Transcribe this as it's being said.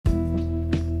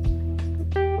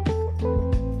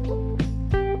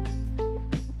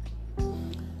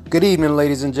Good evening,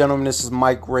 ladies and gentlemen. This is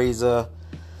Mike Razor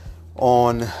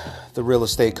on the Real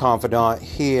Estate Confidant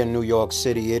here in New York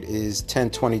City. It is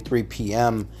 10:23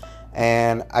 p.m.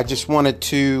 and I just wanted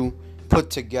to put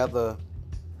together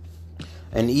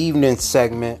an evening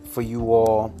segment for you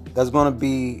all that's going to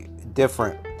be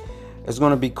different. It's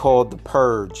going to be called The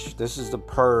Purge. This is The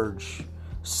Purge.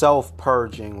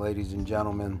 Self-purging, ladies and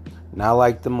gentlemen. Not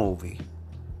like the movie.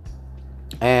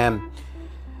 And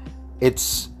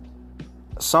it's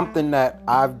something that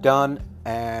I've done,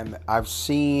 and I've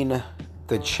seen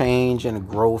the change and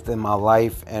growth in my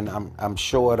life, and I'm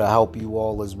sure it'll help you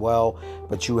all as well.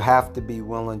 But you have to be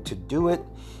willing to do it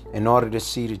in order to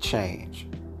see the change.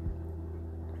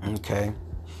 Okay.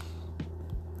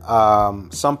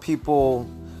 Some people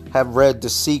have read The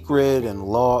Secret and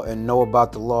know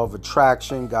about the Law of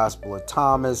Attraction, Gospel of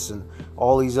Thomas, and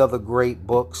all these other great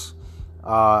books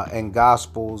and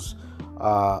gospels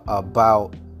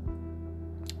about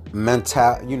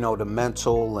the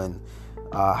mental and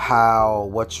how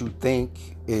what you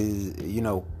think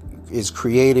is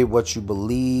created, what you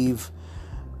believe,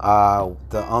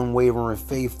 the unwavering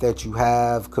faith that you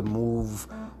have could move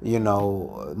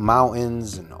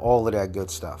mountains and all of that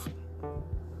good stuff.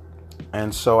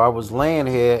 And so I was laying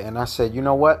here and I said, you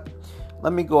know what,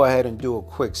 let me go ahead and do a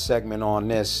quick segment on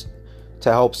this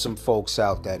to help some folks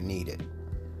out that need it.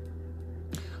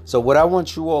 So what I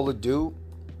want you all to do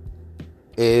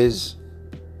is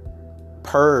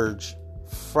purge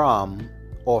from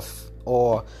or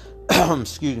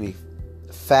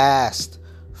fast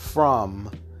from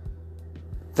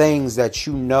things that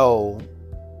you know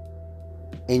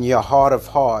in your heart of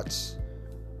hearts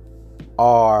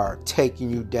are taking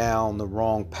you down the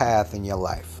wrong path in your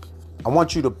life. I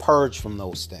want you to purge from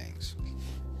those things,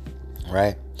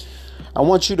 right? I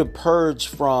want you to purge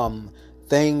from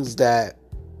things that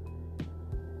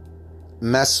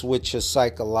mess with your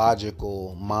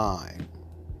psychological mind,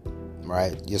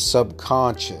 right? Your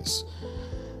subconscious.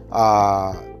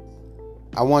 I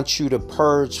want you to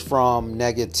purge from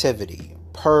negativity,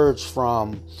 purge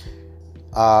from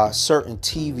certain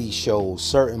TV shows,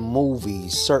 certain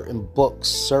movies, certain books,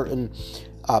 certain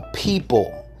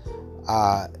people.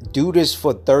 Do this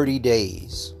for 30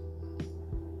 days.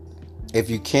 If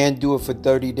you can't do it for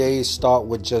 30 days, start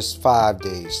with just 5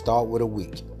 days. Start with a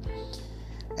week.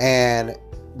 And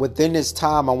within this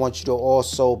time, I want you to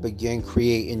also begin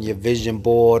creating your vision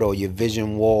board or your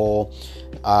vision wall,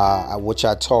 which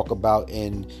I talk about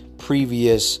in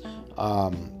previous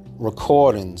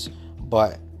recordings.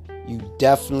 But you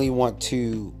definitely want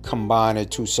to combine it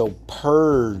too. So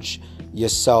purge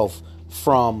yourself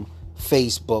from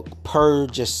Facebook.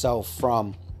 Purge yourself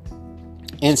from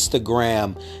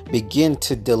Instagram. Begin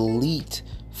to delete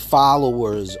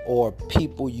followers or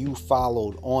people you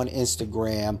followed on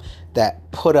Instagram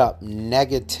that put up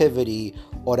negativity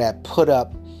or that put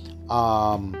up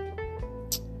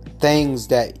things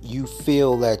that you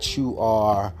feel that you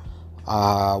are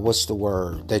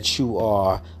that you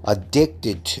are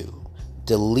addicted to.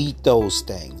 Delete those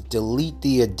things. Delete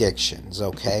the addictions,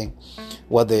 okay?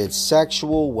 Whether it's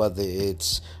sexual, whether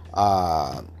it's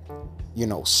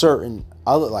certain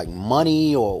other like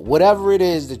money or whatever it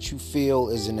is that you feel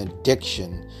is an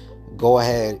addiction, go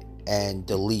ahead and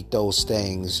delete those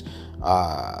things.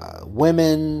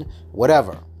 Women,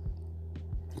 whatever.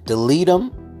 Delete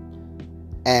them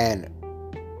and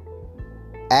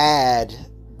add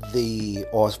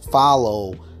or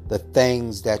follow the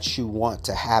things that you want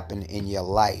to happen in your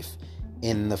life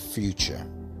in the future,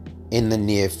 in the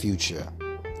near future.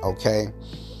 Okay?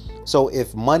 So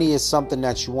if money is something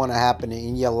that you want to happen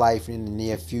in your life in the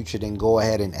near future, then go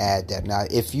ahead and add that. Now,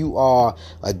 if you are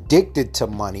addicted to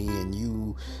money and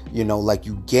you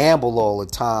gamble all the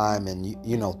time and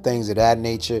things of that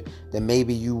nature, then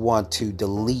maybe you want to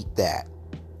delete that.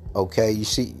 Okay?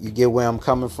 You get where I'm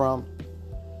coming from?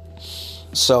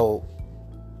 So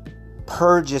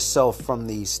purge yourself from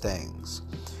these things.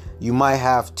 You might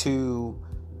have to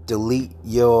delete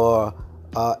your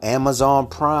Amazon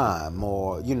Prime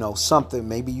or something.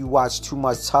 Maybe you watch too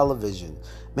much television.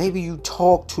 Maybe you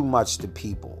talk too much to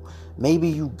people. Maybe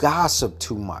you gossip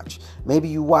too much. Maybe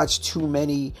you watch too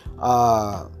many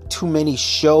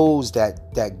shows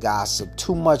that gossip.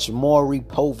 Too much Maury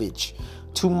Povich.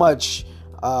 Too much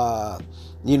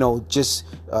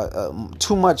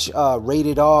too much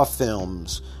rated R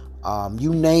films.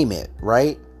 You name it,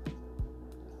 right?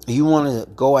 You want to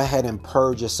go ahead and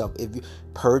purge yourself. If you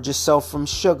purge yourself from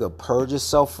sugar, purge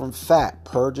yourself from fat,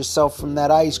 purge yourself from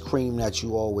that ice cream that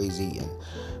you always eating.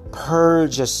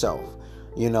 Purge yourself,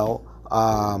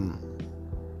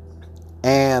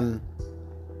 and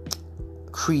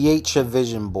create your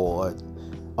vision board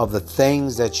of the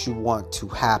things that you want to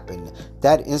happen.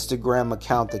 That Instagram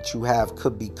account that you have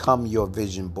could become your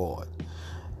vision board.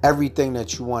 Everything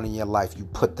that you want in your life, you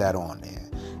put that on there.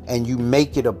 And you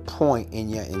make it a point in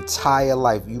your entire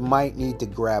life. You might need to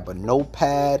grab a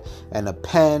notepad and a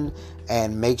pen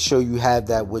and make sure you have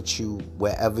that with you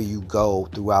wherever you go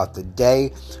throughout the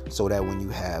day, so that when you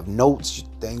have notes,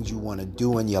 things you want to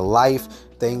do in your life,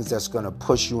 things that's going to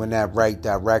push you in that right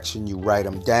direction, you write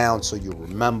them down so you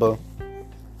remember.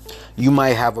 You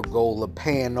might have a goal of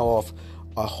paying off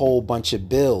a whole bunch of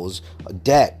bills,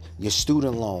 debt, your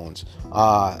student loans,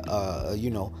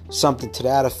 something to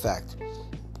that effect.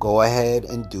 Go ahead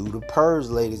and do the purge,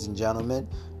 ladies and gentlemen.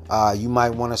 You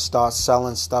might want to start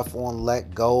selling stuff on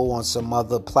Let Go, on some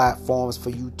other platforms for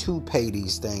you to pay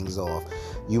these things off.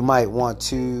 You might want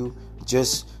to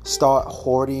just start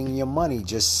hoarding your money,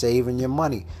 just saving your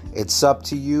money. It's up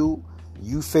to you.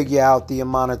 You figure out the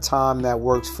amount of time that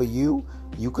works for you.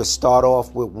 You could start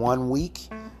off with 1 week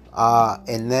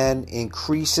and then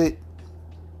increase it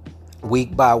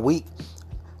week by week.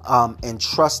 And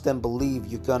trust and believe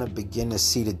you're going to begin to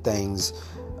see the things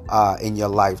in your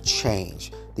life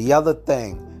change. The other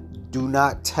thing, do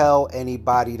not tell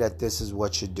anybody that this is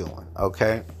what you're doing,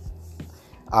 okay?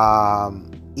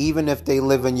 Even if they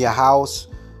live in your house,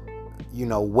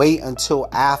 wait until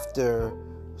after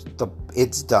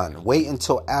it's done. Wait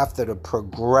until after the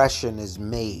progression is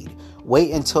made.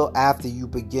 Wait until after you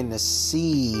begin to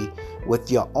see with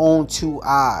your own two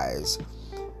eyes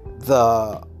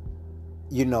the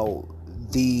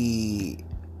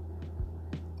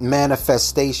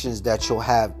manifestations that you'll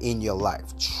have in your life.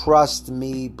 Trust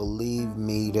me, believe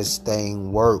me, this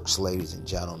thing works, ladies and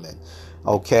gentlemen.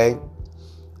 Okay?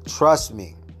 Trust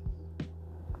me.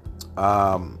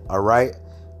 All right?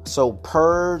 So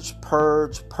purge.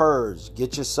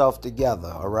 Get yourself together,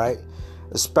 all right?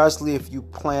 Especially if you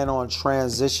plan on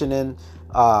transitioning,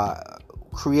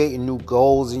 creating new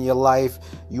goals in your life.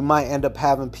 You might end up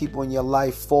having people in your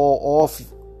life fall off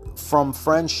from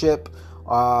friendship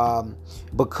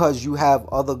because you have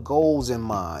other goals in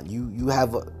mind. You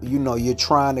have you're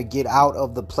trying to get out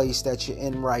of the place that you're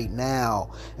in right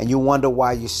now, and you wonder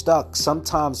why you're stuck.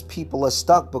 Sometimes people are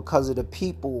stuck because of the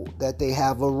people that they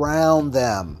have around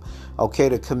them. Okay,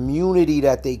 the community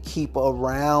that they keep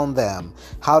around them,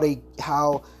 how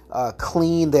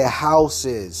clean their house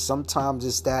is. Sometimes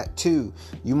it's that too.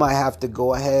 You might have to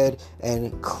go ahead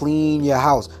and clean your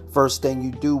house. First thing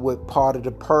you do with part of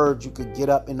the purge, you could get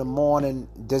up in the morning,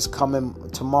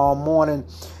 tomorrow morning,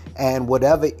 and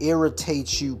whatever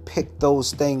irritates you, pick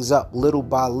those things up little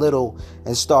by little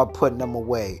and start putting them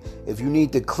away. If you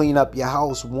need to clean up your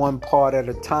house one part at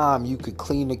a time, you could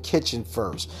clean the kitchen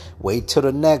first. Wait till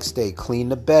the next day, clean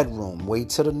the bedroom. Wait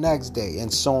till the next day,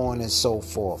 and so on and so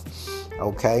forth.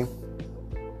 Okay?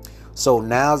 So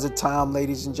now's the time,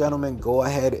 ladies and gentlemen. Go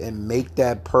ahead and make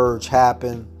that purge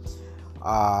happen.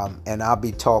 And I'll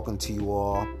be talking to you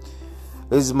all.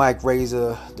 This is Mike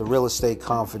Razor, the Real Estate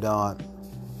Confidant,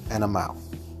 and I'm out.